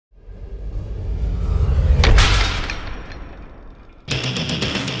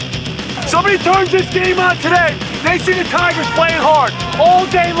Nobody turns this game on today. They see the Tigers playing hard all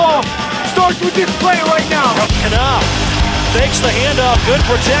day long. Starts with this play right now. Knopf fakes the handoff, good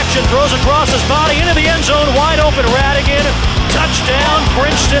protection, throws across his body into the end zone, wide open Radigan. Touchdown,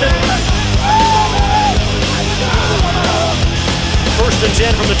 Princeton. First and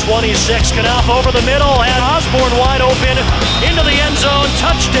 10 from the 26. Knopf over the middle, and Osborne wide open into the end zone.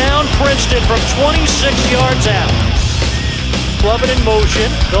 Touchdown, Princeton from 26 yards out. Lovett in motion.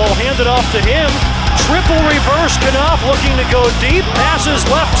 They'll hand it off to him. Triple reverse. Knopf looking to go deep. Passes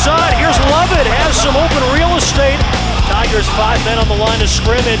left side. Here's Lovett. Has some open real estate. Tigers 5 men on the line of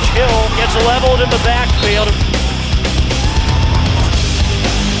scrimmage. Hill gets leveled in the backfield.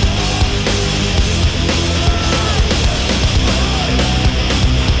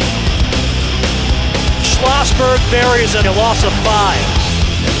 Schlossberg buries it. A loss of 5.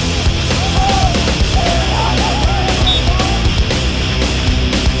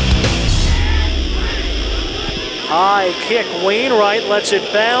 High kick, Wainwright lets it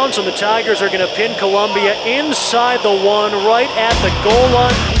bounce, and the Tigers are going to pin Columbia inside the 1, right at the goal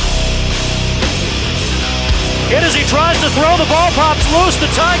line. Hit as he tries to throw, the ball pops loose,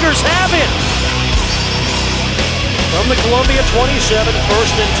 the Tigers have it. From the Columbia 27,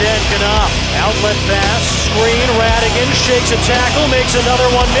 first and 10, Knopf. Outlet pass, screen, Radigan shakes a tackle, makes another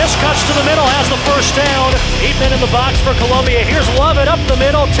one, miss, cuts to the middle, has the first down. 8 men in the box for Columbia. Here's Lovett up the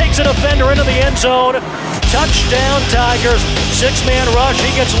middle, takes a defender into the end zone. Touchdown Tigers, 6-man rush,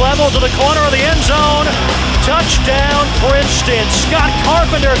 he gets leveled to the corner of the end zone. Touchdown Princeton, Scott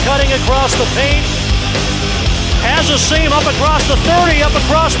Carpenter cutting across the paint. Has a seam up across the 30, up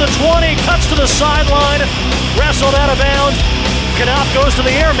across the 20, cuts to the sideline, wrestled out of bounds. Knopf goes to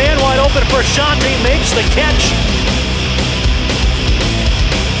the air, man wide open for Shanti, makes the catch.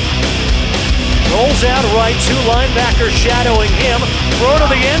 Rolls out right, 2 linebackers shadowing him. Throw to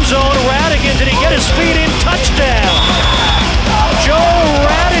the end zone, Radigan, did he get his feet in? Touchdown! Joe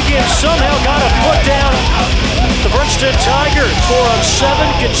Radigan somehow got a foot down. The Princeton Tigers 4 on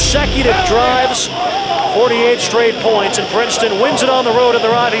 7 consecutive drives, 48 straight points, and Princeton wins it on the road in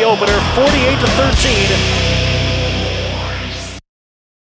their Ivy opener, 48-13.